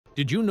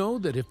Did you know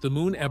that if the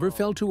moon ever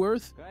fell to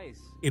Earth,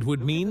 it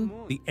would mean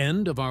the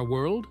end of our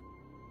world?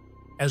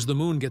 As the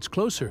moon gets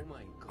closer,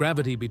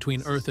 gravity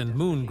between Earth and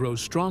moon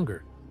grows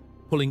stronger,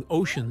 pulling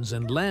oceans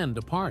and land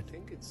apart.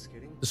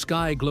 The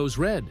sky glows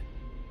red,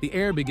 the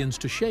air begins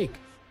to shake,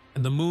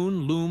 and the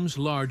moon looms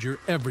larger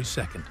every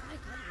second.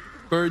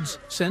 Birds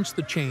sense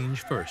the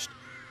change first.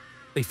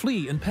 They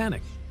flee in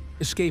panic,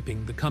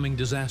 escaping the coming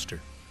disaster.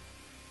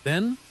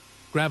 Then,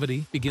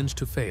 gravity begins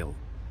to fail.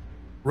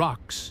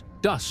 Rocks,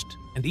 dust,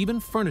 and even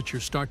furniture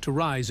start to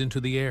rise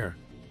into the air.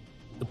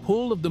 The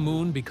pull of the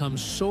moon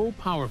becomes so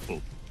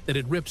powerful that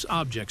it rips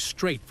objects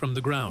straight from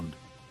the ground.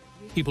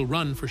 People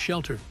run for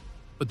shelter,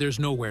 but there's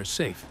nowhere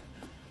safe.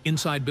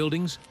 Inside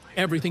buildings,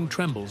 everything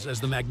trembles as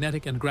the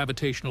magnetic and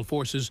gravitational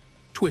forces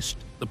twist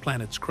the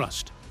planet's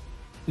crust.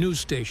 News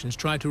stations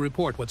try to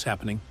report what's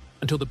happening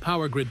until the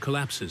power grid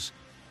collapses.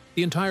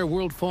 The entire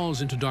world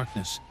falls into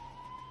darkness.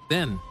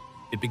 Then,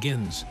 it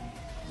begins.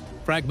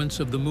 Fragments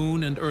of the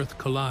moon and Earth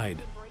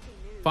collide.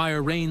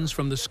 Fire rains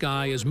from the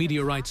sky as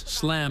meteorites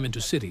slam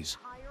into cities.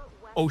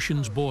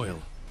 Oceans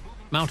boil,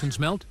 mountains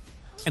melt,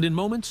 and in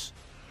moments,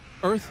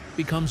 Earth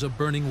becomes a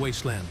burning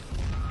wasteland.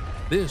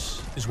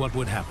 This is what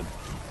would happen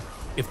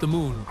if the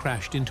moon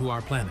crashed into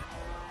our planet.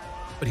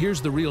 But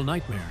here's the real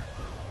nightmare.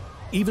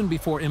 Even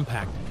before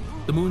impact,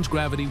 the moon's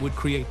gravity would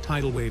create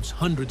tidal waves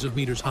hundreds of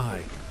meters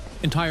high.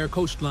 Entire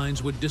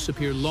coastlines would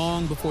disappear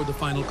long before the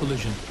final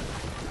collision.